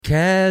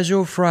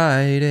Casual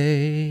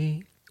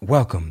Friday.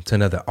 Welcome to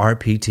another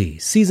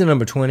RPT, season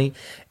number 20,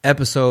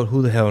 episode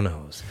Who the Hell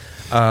Knows.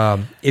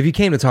 If you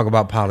came to talk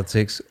about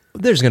politics,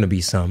 there's going to be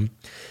some.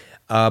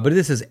 But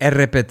this is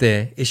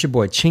RPT. It's your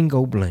boy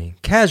Chingo Bling.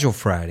 Casual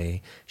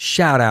Friday.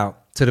 Shout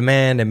out to the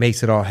man that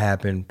makes it all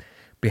happen.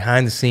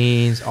 Behind the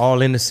scenes,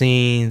 all in the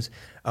scenes.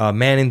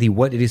 Manning the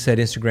What Did He Said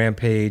Instagram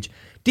page.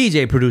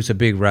 DJ producer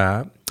Big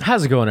Rob.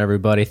 How's it going,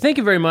 everybody? Thank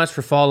you very much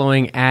for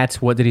following at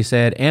What Did He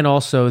Said and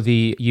also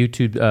the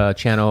YouTube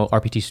channel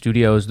RPT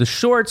Studios. The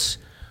shorts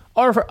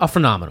are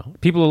phenomenal.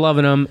 People are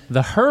loving them.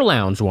 The Her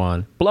Lounge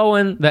one,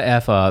 blowing the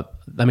F up.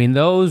 I mean,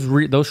 those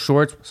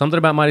shorts, something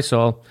about Mighty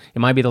Soul. It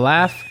might be the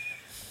laugh.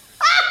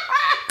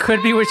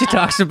 Could be what she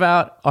talks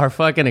about. Are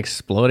fucking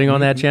exploding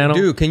on that channel.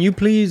 Dude, can you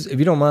please, if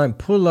you don't mind,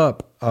 pull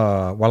up,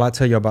 while I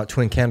tell you about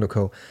Twin Candle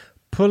Co.,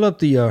 pull up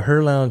the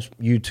Her Lounge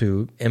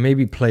YouTube and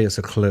maybe play us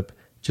a clip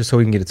just so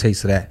we can get a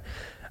taste of that.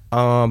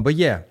 But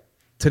yeah,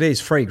 today's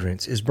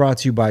fragrance is brought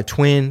to you by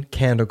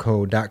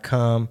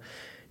twincandleco.com.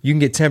 You can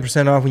get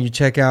 10% off when you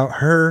check out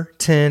Her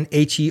 10,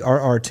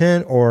 HERR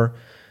 10, or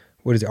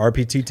what is it,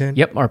 RPT 10?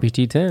 Yep,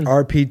 RPT 10.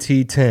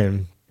 RPT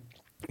 10.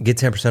 Get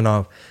 10%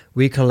 off.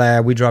 We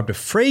collab. We dropped a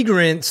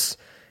fragrance.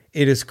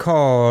 It is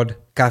called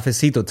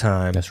Cafecito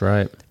Time. That's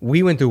right.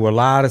 We went through a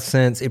lot of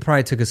scents. It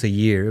probably took us a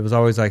year. It was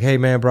always like, hey,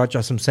 man, brought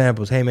y'all some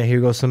samples. Hey, man,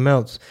 here goes some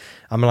melts.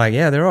 I'm like,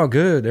 yeah, they're all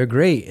good. They're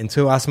great.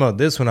 Until I smelled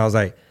this one, I was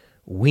like,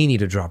 we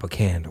need to drop a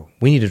candle.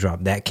 We need to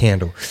drop that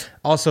candle.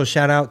 Also,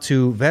 shout out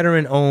to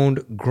veteran-owned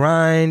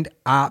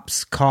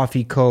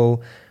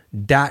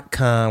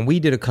grindopscoffeeco.com. We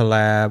did a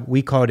collab.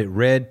 We called it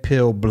Red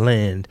Pill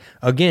Blend.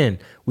 Again,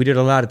 we did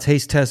a lot of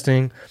taste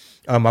testing.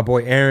 My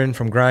boy Aaron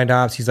from Grind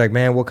Ops, he's like,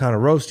 man, what kind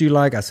of roast do you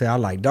like? I said, I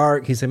like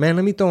dark. He said, man,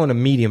 let me throw in a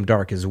medium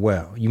dark as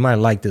well. You might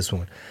like this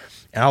one.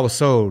 And I was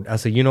sold. I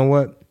said, you know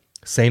what?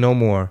 Say no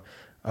more.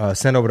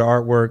 Send over the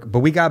artwork. But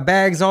we got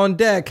bags on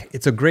deck.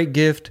 It's a great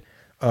gift.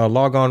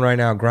 Log on right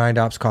now,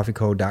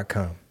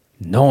 grindopscoffeeco.com.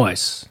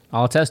 Nice.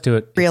 I'll attest to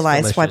it.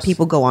 Realize why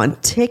people go on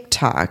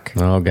TikTok.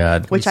 Oh,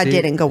 God. Which I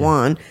didn't go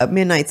on.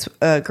 Midnight's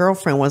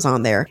girlfriend was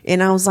on there.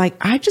 And I was like,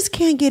 I just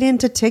can't get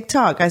into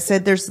TikTok. I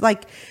said,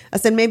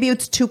 maybe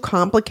it's too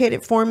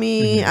complicated for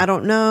me. Mm-hmm. I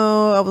don't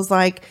know. I was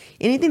like,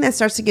 anything that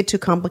starts to get too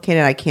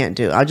complicated, I can't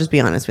do. I'll just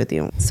be honest with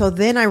you. So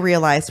then I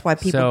realized why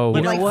people... So,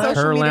 you know what?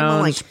 Her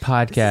Lounge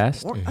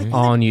podcast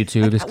on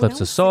YouTube is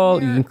Clips of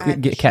Soul. You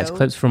can catch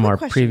clips from our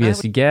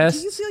previous guests.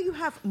 Do you feel you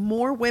have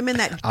more women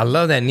that... I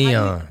love that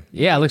neon.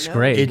 Yeah, it looks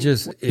great. It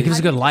gives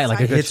a good light.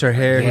 Like it hits her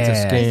hair, hits her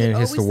skin,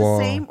 hits the wall. Is it always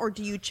the same, or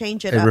do you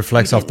change it up? It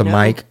reflects off the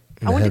mic.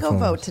 I went to go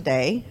vote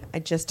today. I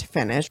just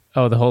finished.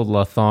 Oh, the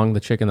whole thong, the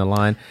chick in the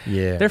line.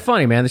 Yeah. They're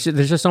funny, man.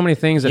 There's just so many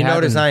things that happen.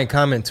 You notice I ain't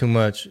comment too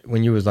much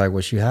when you was like,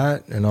 was she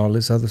hot and all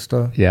this other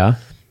stuff? Yeah.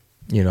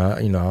 You know,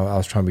 I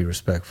was trying to be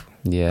respectful.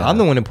 Yeah. I'm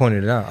the one that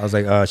pointed it out. I was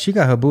like, she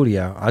got her booty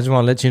out. I just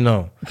want to let you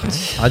know.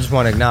 I just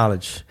want to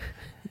acknowledge.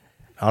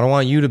 I don't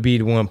want you to be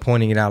the one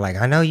pointing it out like,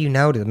 I know you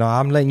noticed. No,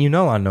 I'm letting you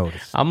know I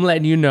noticed. I'm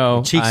letting you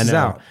know. Cheeks is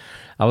out.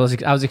 I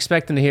was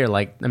expecting to hear,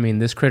 like, I mean,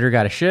 this critter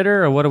got a shitter,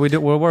 or what do we do?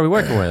 What are we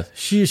working with?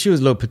 She was a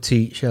little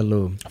petite. She had a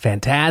little...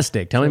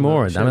 Fantastic. Tell me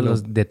more. Dame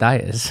los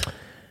detalles.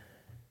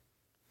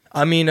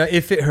 I mean,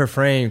 it fit her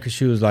frame because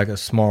she was like a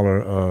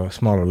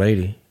smaller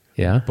lady.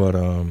 Yeah. But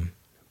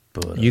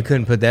you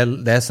couldn't put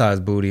that size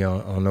booty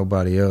on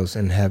nobody else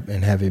and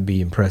have it be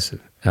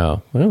impressive.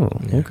 Oh,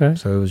 well, yeah. Okay.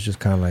 So it was just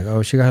kind of like,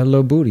 oh, she got her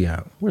little booty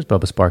out. Where's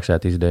Bubba Sparks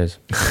at these days?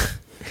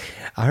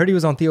 I heard he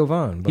was on Theo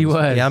Von. He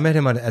was. Yeah, I met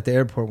him at the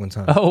airport one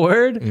time. Oh,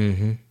 word?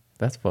 Mm-hmm.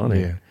 That's funny.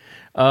 Yeah.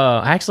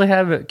 I actually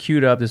have it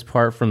queued up, this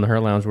part from the Her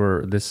Lounge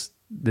where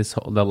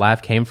the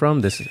laugh came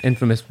from. This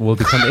infamous will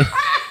become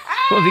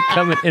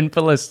an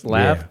infamous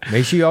laugh. Yeah.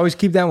 Make sure you always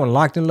keep that one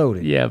locked and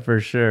loaded. Yeah,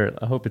 for sure.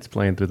 I hope it's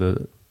playing through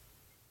the...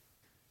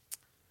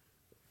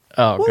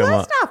 Oh, well, come on.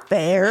 That's not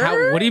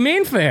fair. What do you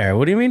mean fair?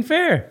 What do you mean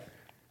fair?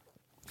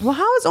 Well,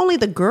 how is only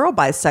the girl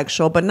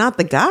bisexual, but not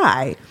the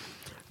guy?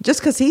 Just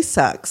because he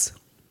sucks.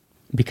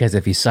 Because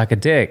if you suck a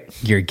dick,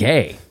 you're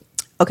gay.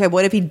 Okay,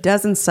 what if he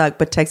doesn't suck,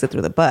 but takes it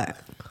through the butt?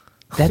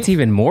 That's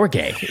even more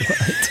gay.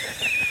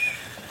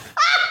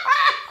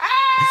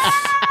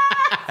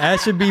 That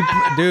should be...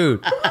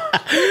 Dude.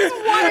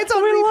 Why it's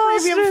only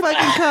premium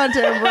fucking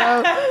content,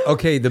 bro.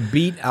 Okay, the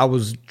beat I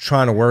was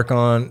trying to work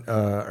on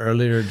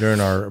earlier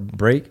during our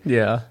break.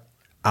 Yeah.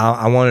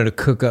 I wanted to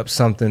cook up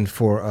something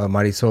for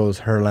Mighty Soul's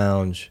Her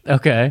Lounge.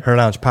 Okay. Her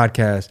Lounge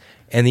podcast.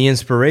 And the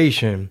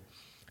inspiration,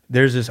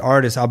 there's this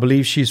artist, I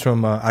believe she's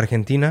from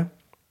Argentina.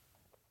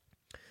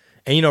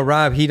 And you know,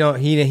 Rob, he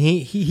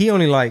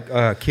only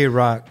like Kid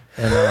Rock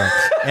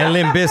and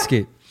Limp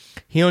Bizkit.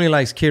 He only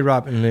likes Kid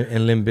Rock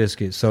and Limp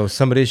Bizkit. So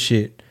some of this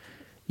shit,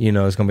 you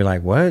know, it's gonna be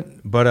like, what?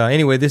 But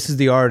anyway, this is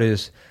the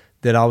artist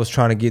that I was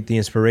trying to get the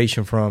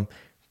inspiration from,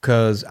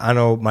 because I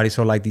know Mighty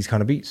Soul like these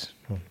kind of beats.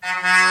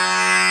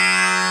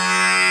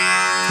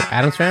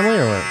 Addams Family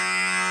or what?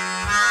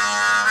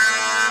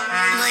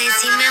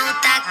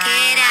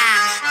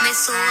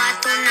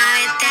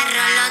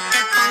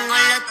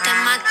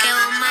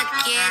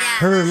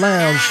 Her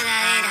Lounge.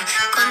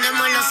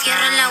 lo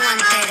cierro en la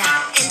guantera.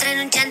 Entro en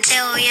un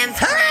chanteo bien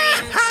fina,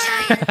 bien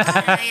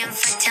mucha, bien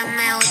fecha,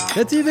 me gusta.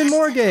 That's even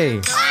more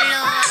gay. La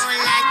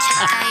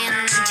chata bien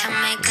ancha,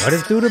 me What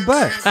is through the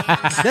butt?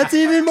 That's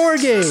even more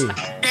gay. de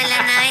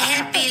la nave es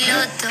el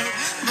piloto.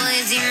 Vos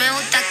decís me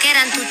gusta que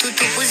eran tu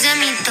puse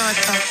mi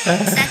toto.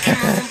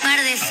 Saquemos un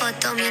par de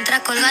fotos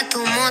mientras colga tu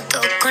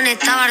moto. Con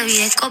esta Barbie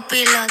de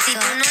copiloto. Si tu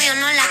novio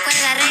no la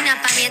cuelga, reina,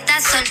 pa' mí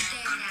está soltera.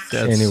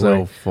 That's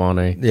Anyway. so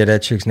funny. Yeah,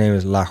 that chick's name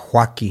is La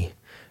Joaquí.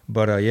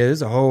 But yeah,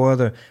 there's a whole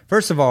other.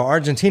 First of all,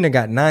 Argentina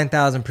got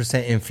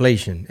 9,000%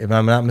 inflation, if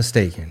I'm not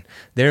mistaken.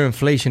 Their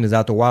inflation is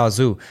out the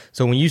wazoo.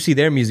 So when you see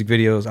their music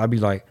videos, I'll be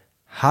like,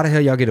 how the hell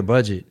y'all get a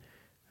budget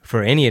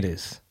for any of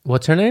this?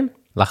 What's her name?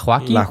 La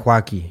Joaquí? La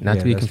Joaquí. Not Yeah,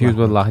 to be that's confused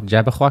La with La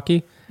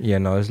Jabberwocky. Yeah,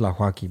 no, it's La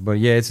Joaquí. But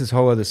yeah, it's this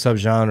whole other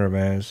subgenre,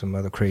 man. Some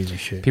other crazy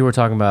shit. People were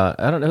talking about,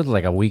 I don't know, it was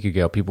like a week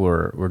ago, people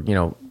were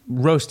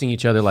roasting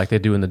each other like they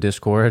do in the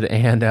Discord,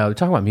 and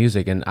talking about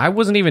music, and I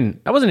wasn't even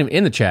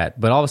in the chat,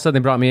 but all of a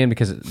sudden they brought me in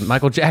because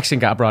Michael Jackson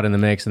got brought in the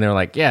mix, and they were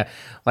like, yeah,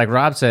 like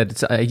Rob said,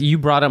 it's, you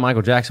brought up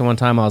Michael Jackson one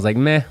time, I was like,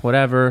 meh,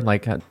 whatever,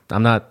 like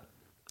I'm not,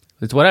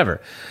 it's whatever.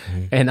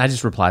 Mm-hmm. And I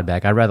just replied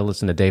back, I'd rather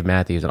listen to Dave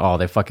Matthews,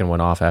 and they fucking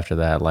went off after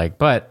that. Like,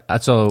 but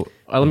so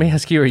let me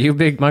ask you, are you a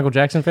big Michael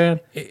Jackson fan?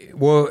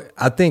 Well,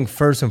 I think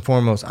first and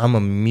foremost, I'm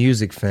a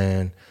music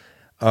fan.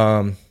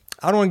 I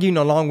don't want to give you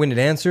no long-winded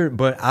answer,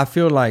 but I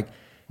feel like,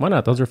 why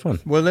not? Those are fun.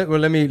 Well,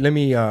 let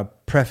me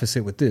preface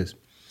it with this.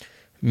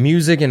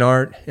 Music and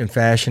art and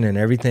fashion and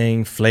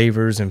everything,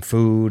 flavors and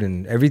food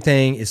and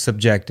everything is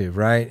subjective,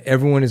 right?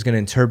 Everyone is going to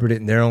interpret it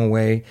in their own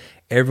way.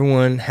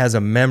 Everyone has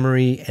a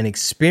memory and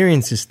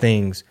experiences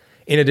things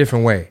in a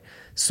different way.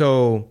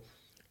 So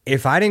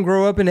if I didn't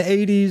grow up in the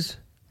 80s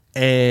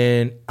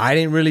and I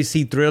didn't really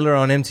see Thriller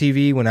on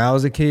MTV when I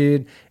was a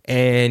kid,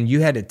 and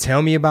you had to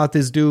tell me about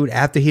this dude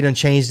after he done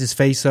changed his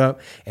face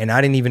up, and I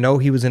didn't even know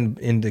he was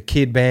in the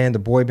kid band, the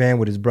boy band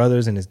with his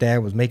brothers, and his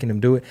dad was making him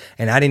do it,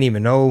 and I didn't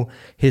even know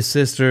his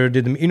sister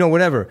did the,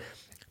 whatever.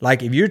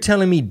 Like, if you're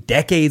telling me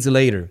decades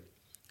later,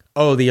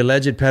 oh, the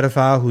alleged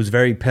pedophile who's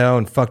very pale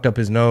and fucked up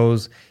his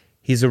nose,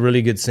 he's a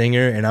really good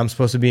singer, and I'm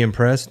supposed to be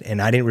impressed,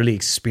 and I didn't really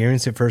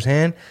experience it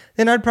firsthand,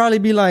 then I'd probably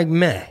be like,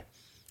 meh.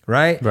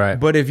 Right?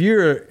 But if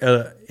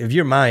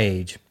you're my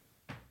age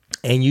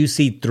and you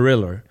see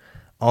Thriller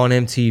on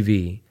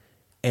MTV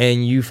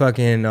and you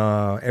fucking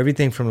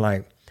everything from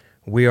like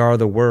We Are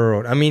the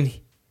World. I mean,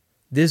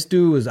 this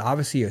dude was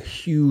obviously a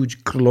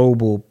huge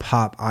global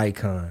pop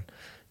icon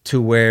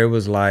to where it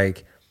was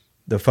like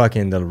the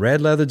red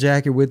leather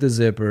jacket with the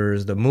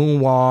zippers, the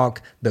moonwalk,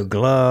 the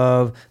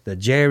glove, the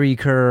Jerry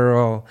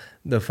curl,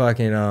 the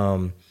fucking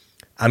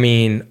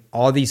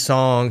all these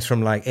songs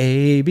from like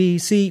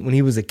ABC when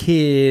he was a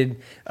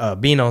kid,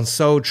 being on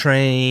Soul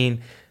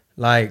Train,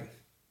 like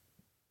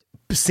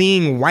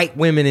seeing white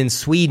women in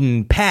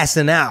Sweden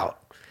passing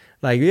out.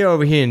 Like, you're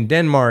over here in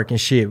Denmark and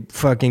shit,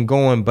 fucking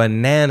going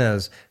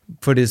bananas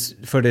for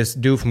this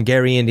dude from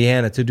Gary,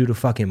 Indiana to do the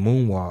fucking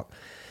moonwalk.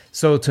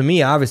 So to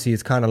me, obviously,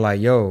 it's kind of like,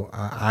 yo,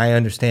 I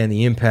understand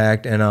the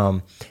impact, and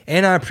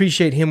I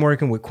appreciate him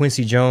working with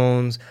Quincy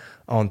Jones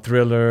on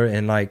Thriller,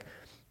 and like,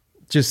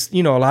 just,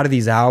 a lot of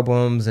these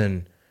albums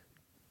and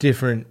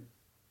different,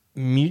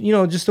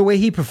 just the way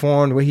he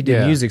performed, the way he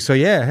did music. So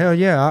yeah, hell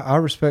yeah, I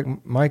respect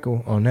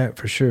Michael on that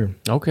for sure.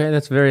 Okay,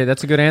 that's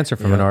a good answer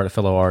from a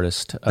fellow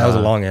artist. That was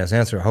a long ass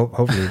answer.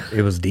 Hopefully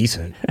it was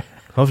decent.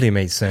 Hopefully it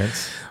made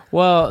sense.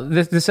 Well,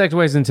 this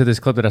segues into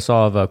this clip that I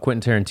saw of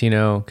Quentin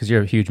Tarantino, because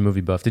you're a huge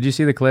movie buff. Did you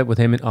see the clip with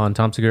him on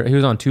Tom Segura? He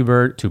was on Two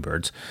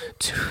Bears,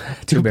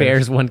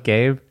 One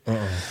Cave.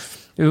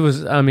 It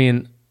was,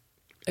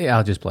 yeah,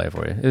 I'll just play it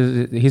for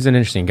you. He's an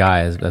interesting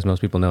guy, as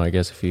most people know, I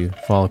guess, if you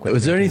follow Quentin.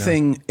 Was there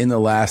anything in the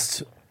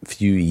last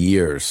few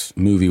years,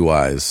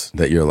 movie-wise,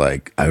 that you're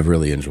like, I've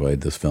really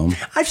enjoyed this film?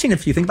 I've seen a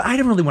few things, but I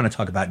don't really want to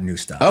talk about new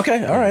stuff.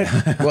 Okay, all right.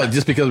 Well,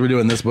 just because we're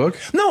doing this book?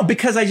 No,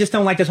 because I just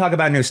don't like to talk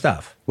about new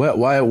stuff.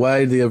 Why the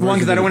one,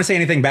 because I don't want to say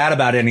anything bad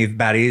about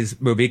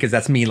anybody's movie, because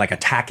that's me like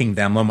attacking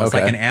them almost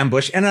like an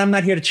ambush, and I'm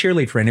not here to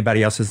cheerlead for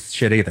anybody else's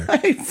shit either.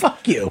 Hey,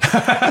 fuck you.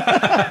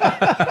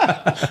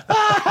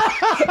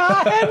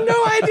 I had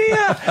no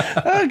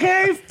idea.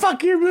 Okay,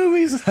 fuck your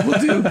movies. We'll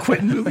do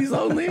Quentin movies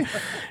only.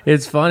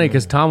 It's funny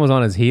because Tom was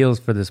on his heels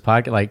for this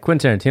podcast. Like,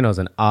 Quentin Tarantino's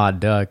an odd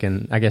duck,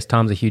 and I guess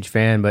Tom's a huge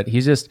fan, but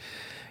he's just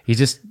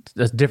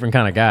a different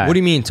kind of guy. What do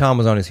you mean Tom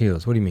was on his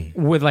heels? What do you mean?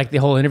 With like the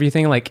whole interview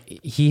thing, like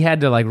he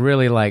had to like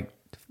really like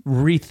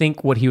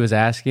rethink what he was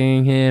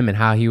asking him and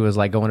how he was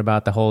like going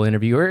about the whole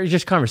interview, or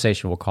just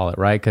conversation, we'll call it,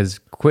 right? Because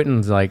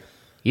Quentin's like,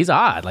 he's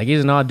odd. Like,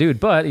 he's an odd dude,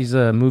 but he's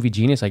a movie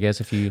genius, I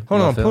guess, if you...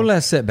 Hold on, pull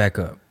that set back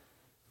up.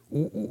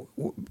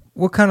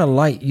 What kind of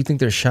light you think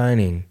they're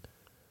shining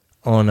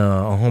on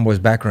Homeboy's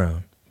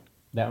background?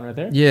 That one right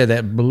there? Yeah,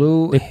 that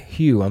blue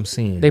hue I'm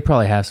seeing. They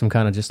probably have some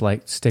kind of just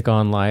like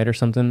stick-on light or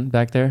something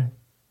back there.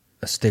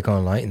 A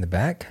stick-on light in the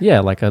back? Yeah,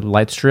 like a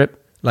light strip.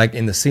 Like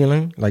in the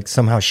ceiling? Like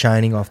somehow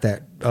shining off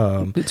that...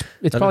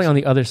 It's probably on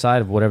the other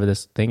side of whatever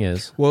this thing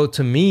is. Well,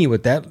 to me,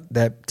 with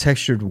that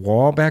textured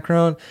wall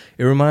background,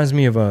 it reminds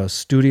me of a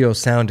studio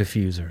sound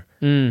diffuser.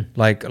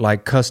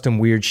 like custom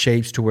weird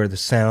shapes to where the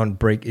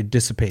sound it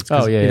dissipates.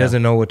 'cause Oh, yeah, it yeah.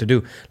 doesn't know what to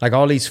do. Like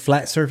all these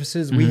flat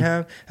surfaces we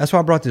have. That's why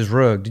I brought this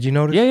rug. Did you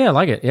notice? Yeah, I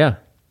like it. Yeah.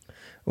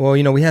 Well,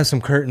 you know, we have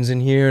some curtains in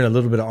here and a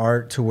little bit of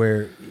art to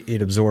where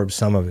it absorbs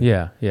some of it.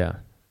 Yeah, yeah.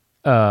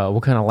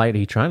 What kind of light are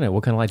you trying to?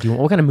 What kind of light do you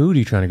want? What kind of mood are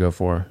you trying to go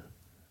for?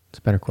 It's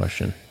a better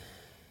question.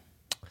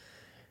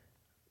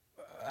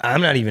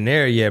 I'm not even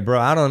there yet, bro.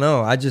 I don't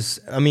know.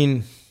 I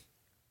mean,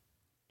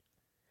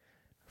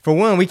 for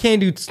one, we can't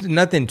do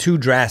nothing too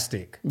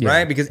drastic,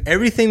 right? Because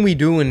everything we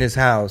do in this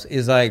house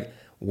is like,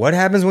 what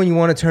happens when you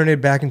want to turn it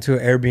back into an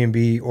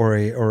Airbnb or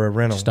a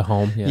rental? Just a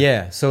home. Yeah.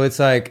 Yeah. So it's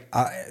like,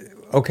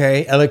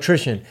 okay,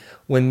 electrician.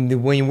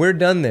 When we're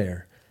done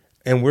there,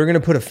 and we're gonna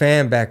put a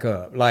fan back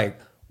up, like,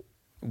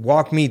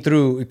 walk me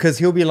through, because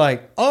he'll be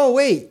like, oh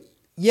wait.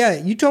 Yeah,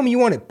 you told me you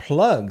wanted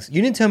plugs. You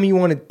didn't tell me you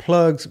wanted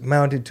plugs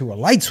mounted to a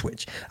light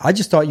switch. I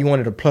just thought you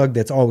wanted a plug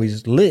that's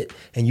always lit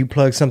and you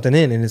plug something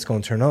in and it's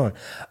going to turn on.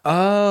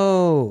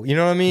 Oh, you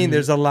know what I mean?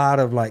 There's a lot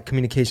of like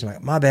communication.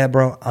 Like, my bad,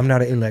 bro. I'm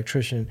not an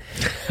electrician.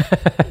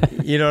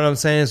 You know what I'm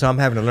saying? So I'm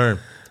having to learn.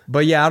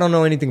 But yeah, I don't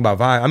know anything about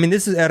Vibe. I mean,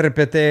 this is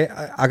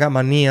RPT. I got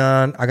my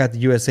neon. I got the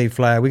USA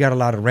flag. We got a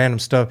lot of random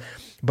stuff.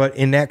 But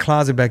in that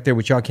closet back there,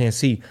 which y'all can't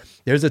see,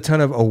 there's a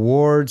ton of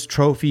awards,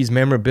 trophies,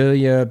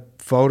 memorabilia,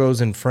 photos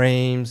and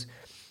frames.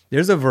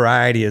 There's a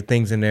variety of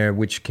things in there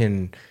which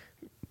can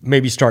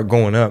maybe start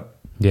going up.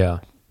 Yeah.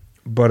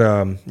 But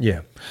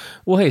yeah.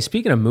 Well, hey,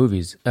 speaking of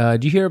movies,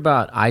 did you hear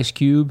about Ice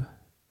Cube?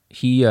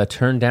 He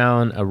turned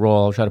down a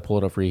role. I'll try to pull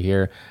it up for you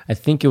here. I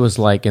think it was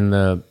like in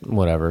the,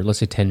 whatever, let's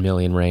say 10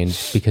 million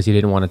range because he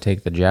didn't want to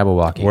take the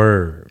Jabberwocky.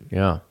 Word.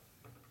 Yeah.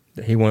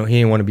 He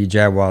didn't want to be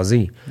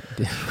Jabwazi.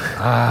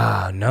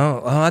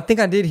 No. I think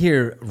I did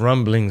hear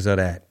rumblings of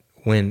that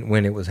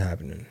when it was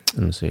happening.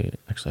 Let me see.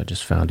 Actually, I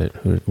just found it.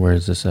 Where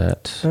is this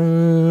at?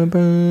 Turned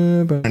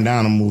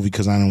down a movie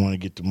because I didn't want to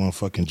get the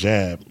motherfucking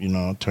jab. You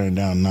know, turned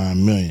down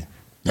 $9 million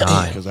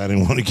because I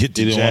didn't want to get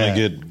the You jab.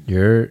 didn't want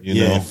to get,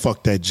 Yeah,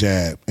 fuck that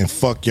jab, and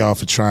fuck y'all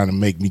for trying to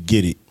make me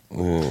get it.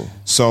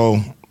 So,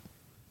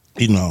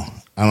 you know,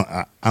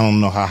 I don't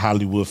know how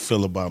Hollywood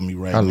feel about me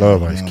right now. I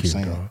love you know Ice what I'm Cube,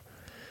 saying? dog.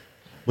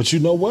 But you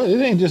know what?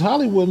 It ain't just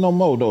Hollywood no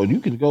more, though. You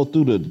can go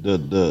through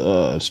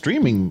the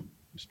streaming.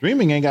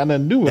 Streaming ain't got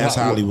nothing to do with That's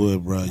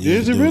Hollywood, bro. Yeah,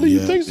 Is it dude, really? You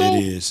yeah, think so?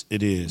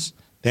 It is.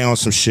 They on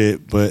some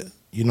shit, but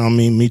you know what I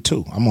mean? Me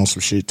too. I'm on some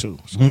shit too.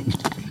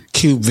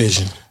 Cube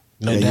Vision.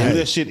 No, do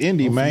that shit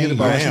indie, man.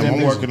 I am.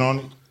 I'm working on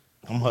it.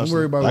 I'm hustling. Don't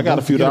worry about it. I got a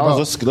Don't few forget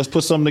dollars. about- Let's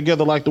put something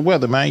together like the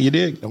weather, man. You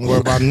dig? Don't worry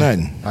about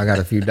nothing. I got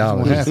a few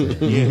dollars.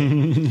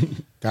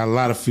 Got a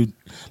lot of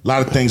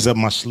things up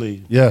my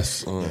sleeve.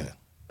 Yes.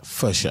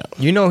 For sure.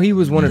 You know, he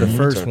was one of the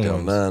first Turned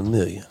down ones. $9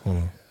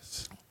 million.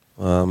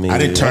 I mean, I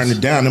didn't turn it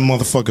down. Them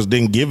motherfuckers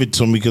didn't give it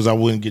to me because I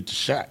wouldn't get the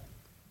shot.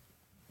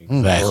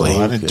 Exactly.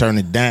 I didn't turn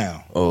it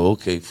down. Oh,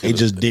 okay. They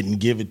just didn't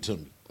give it to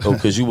me. Oh,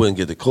 because you wouldn't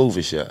get the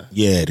COVID shot.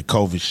 Yeah, the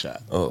COVID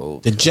shot. Oh,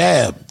 The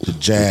jab. The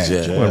jab.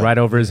 The jab. Went right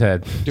over his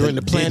head. During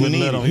the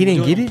pandemic. He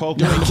didn't get it? During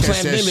the Catch that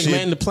pandemic, shit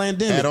man. The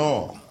pandemic. At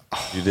all.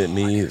 You didn't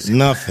need.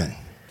 Nothing.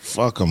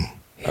 Fuck them.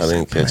 I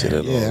didn't catch it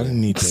at all. Yeah, I didn't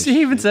need that.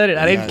 He even said it.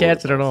 I didn't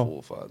catch it at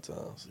all. 4 or 5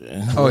 times.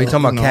 Oh, he talking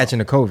about No. catching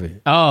the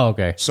COVID. Oh,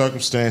 okay.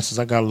 Circumstances,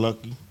 I got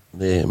lucky.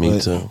 Yeah, me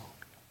But- too.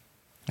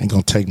 Ain't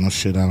gonna take no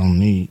shit I don't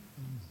need.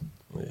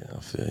 Yeah, I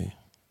feel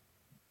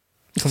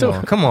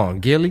you. Come on,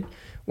 Gilly,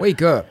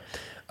 wake up.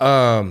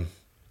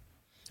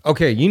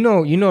 Okay, you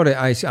know that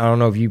Ice. I don't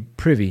know if you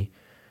privy.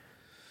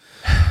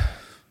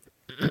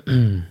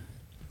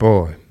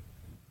 Boy,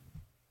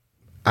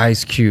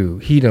 Ice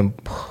Cube. He done,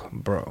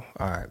 bro.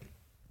 All right.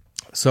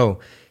 So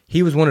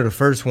he was one of the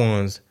first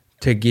ones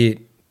to get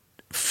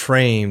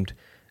framed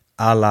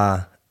a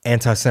la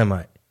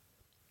anti-Semite.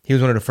 He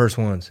was one of the first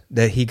ones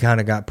that he kind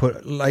of got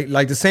put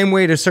like the same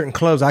way there's certain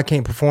clubs I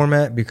can't perform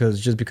at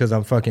because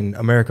I'm fucking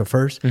America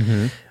first.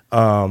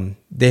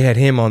 They had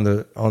him on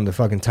the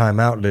fucking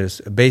timeout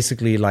list.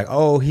 Basically, like,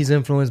 oh, he's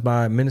influenced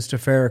by Minister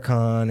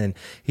Farrakhan and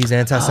he's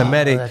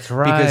anti-Semitic that's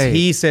right. because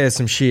he said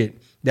some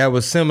shit that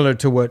was similar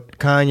to what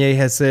Kanye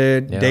had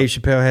said, Yeah. Dave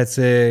Chappelle had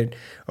said,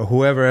 or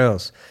whoever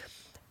else.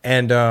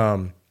 And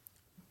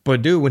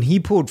but dude, when he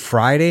pulled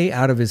Friday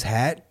out of his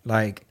hat,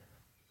 like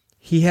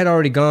he had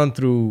already gone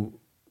through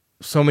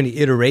so many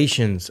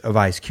iterations of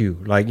Ice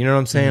Cube. Like, you know what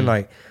I'm saying?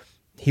 Like,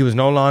 he was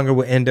no longer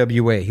with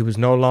NWA. He was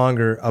no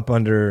longer up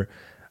under,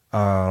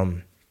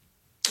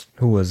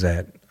 who was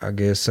that? I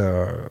guess,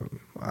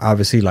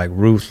 obviously like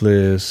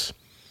Ruthless.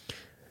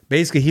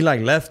 Basically, he like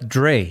left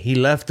Dre. He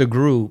left the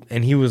group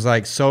and he was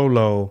like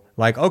solo.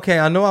 Like, okay,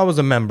 I know I was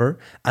a member.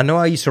 I know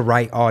I used to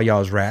write all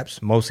y'all's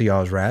raps, most of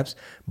y'all's raps,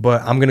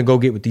 but I'm going to go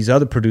get with these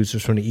other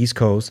producers from the East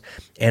Coast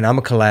and I'm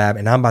a collab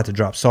and I'm about to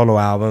drop solo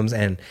albums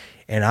and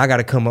I got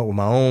to come up with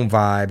my own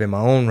vibe and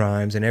my own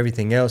rhymes and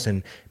everything else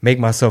and make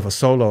myself a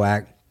solo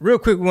act. Real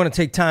quick, we want to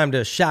take time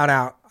to shout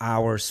out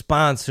our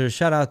sponsors.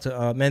 Shout out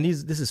to, man,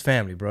 this is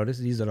family, bro.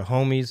 These are the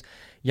homies.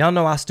 Y'all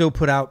know I still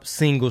put out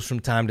singles from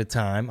time to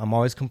time. I'm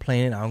always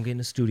complaining I don't get in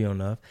the studio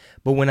enough.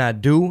 But when I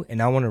do and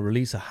I want to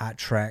release a hot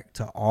track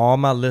to all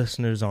my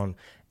listeners on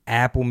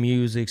Apple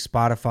Music,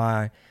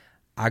 Spotify.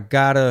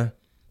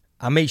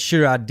 I make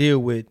sure I deal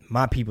with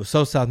my people.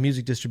 So South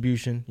Music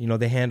Distribution,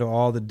 they handle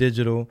all the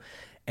digital.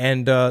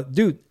 And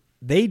dude,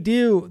 they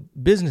deal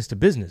business to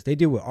business. They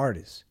deal with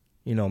artists,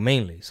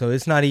 mainly. So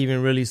it's not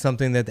even really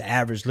something that the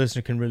average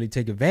listener can really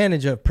take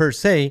advantage of per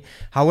se.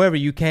 However,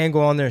 you can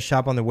go on there and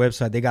shop on their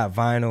website. They got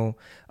vinyl,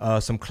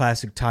 some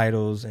classic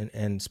titles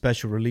and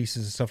special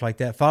releases and stuff like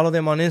that. Follow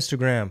them on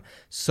Instagram,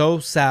 So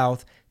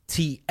South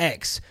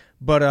TX.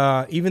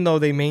 But even though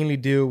they mainly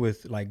deal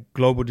with like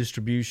global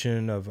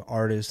distribution of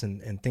artists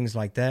and things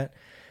like that,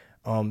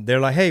 they're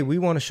like, hey, we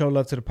want to show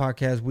love to the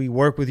podcast. We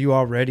work with you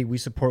already. We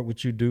support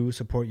what you do,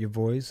 support your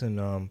voice,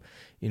 and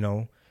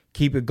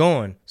keep it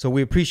going. So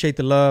we appreciate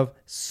the love.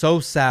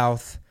 So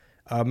South.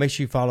 Make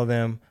sure you follow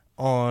them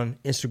on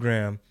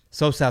Instagram,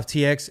 So South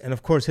TX, and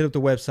of course hit up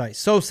the website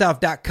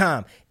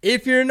SoSouth.com.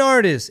 If you're an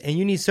artist and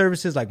you need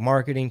services like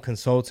marketing,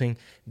 consulting,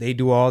 they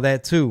do all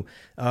that too.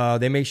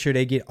 They make sure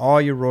they get all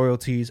your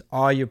royalties,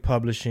 all your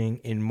publishing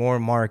in more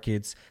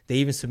markets. They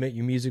even submit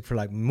your music for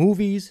like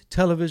movies,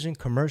 television,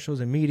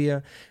 commercials, and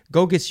media.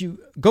 Go get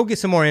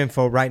some more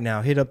info right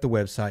now. Hit up the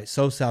website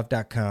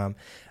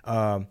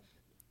SoSouth.com.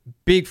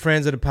 Big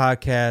friends of the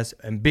podcast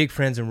and big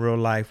friends in real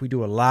life. We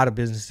do a lot of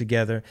business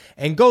together.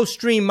 And go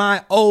stream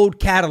my old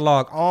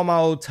catalog, all my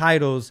old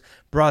titles,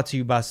 brought to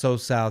you by So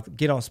South.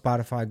 Get on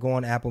Spotify, go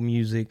on Apple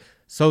Music.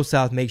 So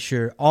South, make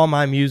sure all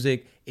my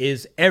music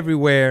is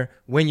everywhere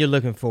when you're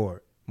looking for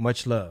it.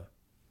 Much love.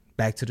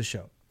 Back to the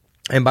show.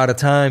 And by the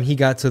time he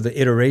got to the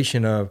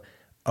iteration of,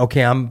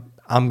 okay, I'm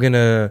going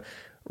to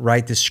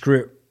write the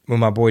script with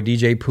my boy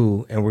DJ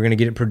Pooh, and we're going to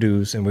get it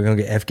produced, and we're going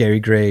to get F.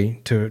 Gary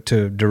Gray to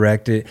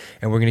direct it,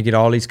 and we're going to get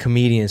all these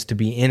comedians to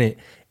be in it,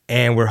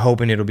 and we're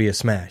hoping it'll be a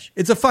smash.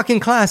 It's a fucking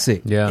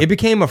classic. Yeah. It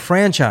became a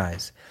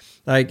franchise.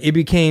 Like, it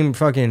became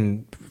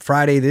fucking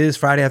Friday this,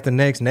 Friday after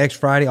next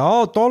Friday,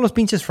 all los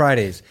pinches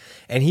Fridays.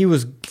 And he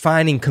was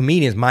finding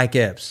comedians, Mike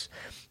Epps,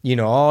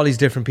 all these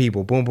different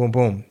people. Boom, boom,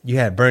 boom. You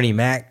had Bernie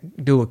Mac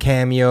do a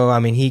cameo. I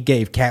mean, he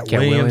gave Cat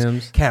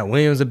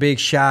Williams a big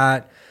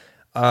shot.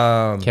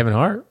 Kevin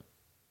Hart?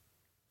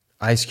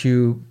 Ice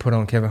Cube put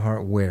on Kevin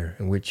Hart where?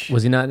 In which?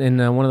 Was he not in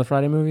one of the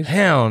Friday movies?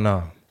 Hell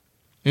no.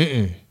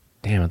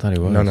 Damn, I thought he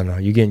was. No.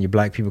 You're getting your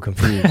black people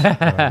confused,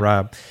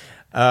 Rob.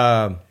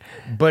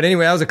 But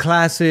anyway, that was a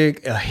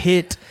classic, a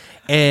hit.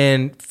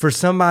 And for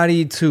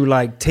somebody to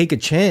like take a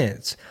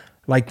chance,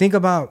 like think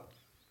about,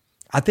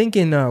 I think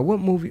in what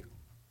movie?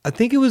 I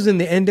think it was in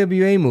the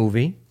NWA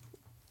movie,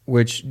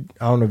 which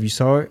I don't know if you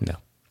saw it. No.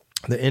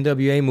 The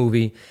NWA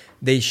movie,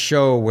 they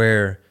show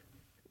where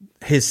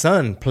his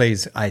son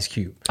plays Ice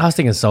Cube. I was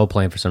thinking Soul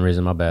Plane for some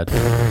reason. My bad.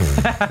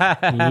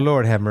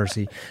 Lord have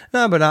mercy.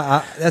 No, but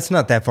I that's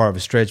not that far of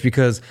a stretch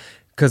because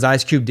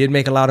Ice Cube did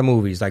make a lot of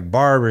movies like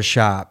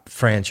Barbershop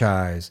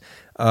franchise.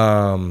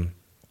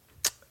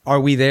 Are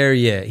We There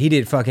Yet? He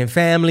did fucking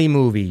family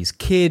movies,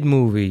 kid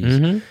movies.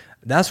 Mm-hmm.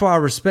 That's why I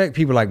respect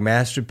people like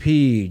Master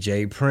P,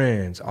 Jay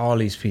Prince, all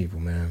these people,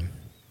 man.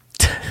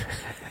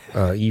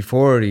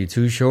 E40,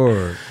 Too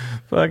Short.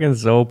 Fucking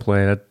Soul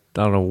Plane. I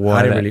don't know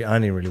why. I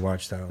didn't really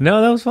watch that one.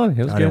 No, that was fun.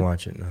 It was I good. didn't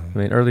watch it. No. I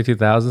mean, early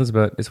 2000s,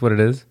 but it's what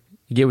it is.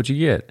 You get what you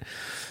get.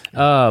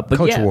 But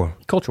Culture War.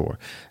 Culture War.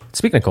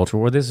 Speaking of Culture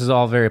War, this is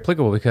all very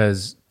applicable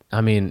because,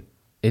 I mean,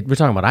 we're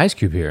talking about Ice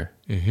Cube here.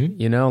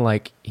 Mm-hmm.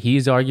 Like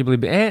he's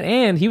arguably,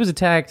 and he was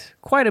attacked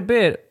quite a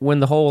bit when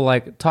the whole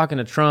like talking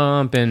to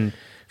Trump and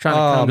trying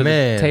to come to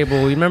the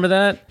table. You remember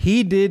that?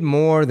 He did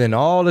more than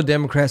all the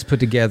Democrats put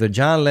together.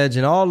 John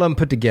Legend, all of them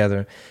put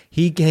together.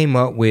 He came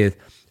up with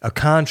a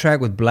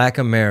contract with Black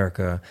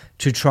America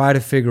to try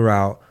to figure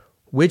out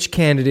which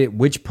candidate,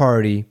 which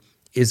party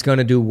is going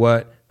to do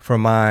what for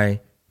my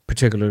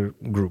particular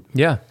group.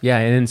 Yeah.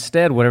 And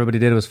instead, what everybody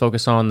did was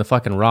focus on the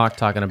fucking Rock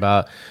talking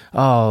about,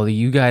 oh,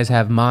 you guys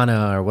have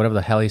mana or whatever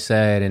the hell he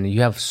said, and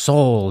you have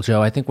soul,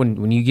 Joe. I think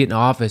when you get in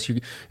office, you're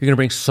going to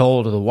bring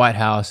soul to the White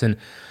House. And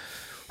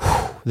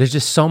there's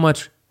just so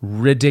much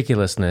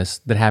ridiculousness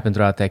that happened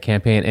throughout that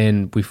campaign,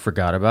 and we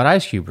forgot about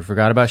Ice Cube. We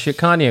forgot about shit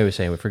Kanye was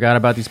saying. We forgot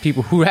about these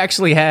people who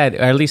actually had,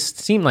 or at least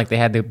seemed like they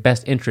had the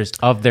best interest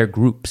of their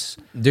groups.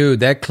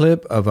 Dude, that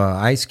clip of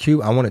Ice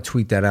Cube, I want to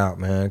tweet that out,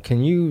 man.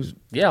 Can you?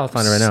 Yeah, I'll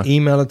find it right now.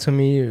 Email it to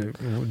me or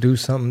do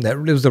something. That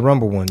it was the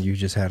Rumble one you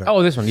just had.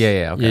 Oh, this one.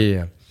 Yeah.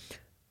 Okay.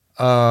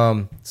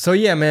 Yeah. So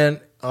yeah, man.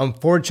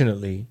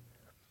 Unfortunately,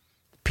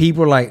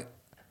 people like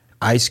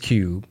Ice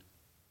Cube.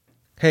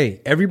 Hey,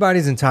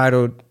 everybody's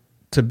entitled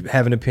to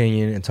have an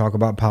opinion and talk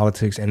about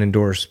politics and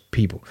endorse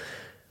people.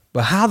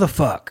 But how the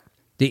fuck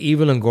did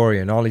Eva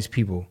Longoria and all these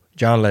people,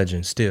 John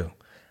Legend still,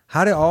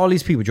 how did all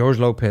these people, George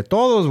Lopez,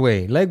 todos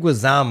way,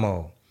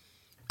 Leguizamo,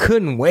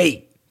 couldn't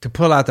wait to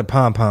pull out the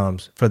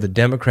pom-poms for the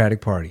Democratic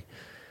Party?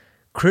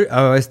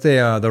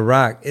 The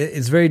Rock,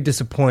 it's very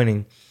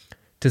disappointing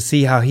to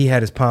see how he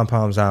had his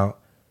pom-poms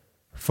out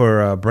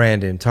for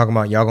Brandon, talking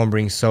about y'all gonna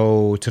bring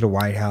soul to the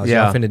White House,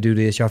 y'all finna do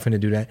this, y'all finna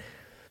do that.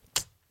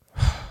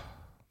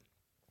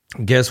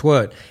 Guess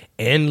what?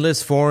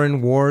 Endless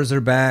foreign wars are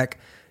back.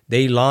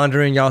 They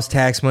laundering y'all's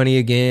tax money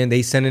again.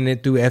 They sending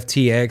it through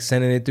FTX,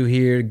 sending it through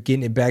here,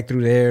 getting it back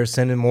through there,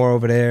 sending more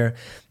over there.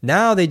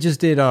 Now they just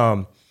did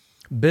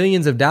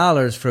billions of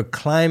dollars for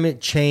climate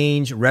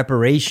change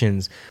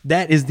reparations.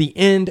 That is the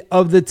end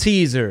of the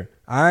teaser.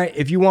 All right.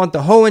 If you want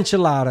the whole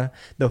enchilada,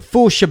 the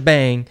full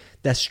shebang,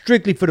 that's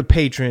strictly for the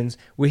patrons.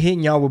 We're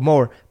hitting y'all with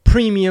more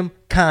premium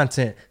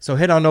content. So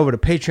head on over to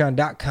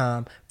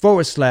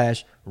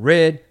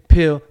patreon.com/Red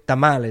Pill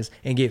Tamales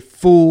and get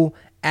full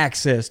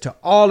access to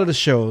all of the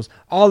shows,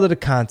 all of the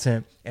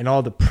content, and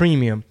all the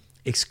premium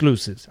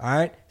exclusives. All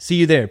right. See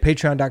you there.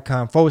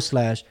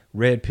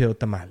 Patreon.com/Red Pill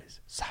Tamales.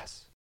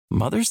 Sas.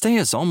 Mother's Day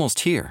is almost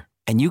here,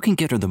 and you can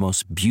get her the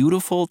most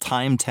beautiful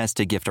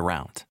time-tested gift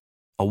around.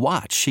 A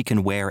watch she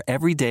can wear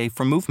every day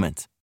from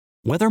Movement.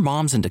 Whether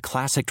mom's into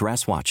classic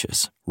dress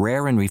watches,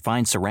 rare and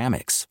refined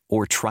ceramics,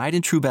 or tried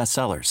and true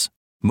bestsellers,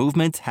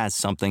 Movement has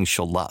something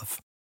she'll love.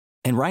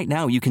 And right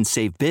now you can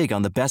save big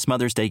on the best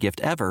Mother's Day gift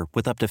ever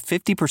with up to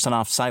 50%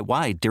 off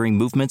site-wide during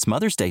Movement's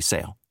Mother's Day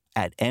sale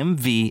at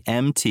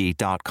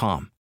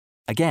MVMT.com.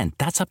 Again,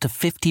 that's up to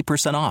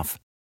 50% off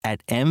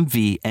at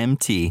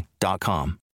MVMT.com.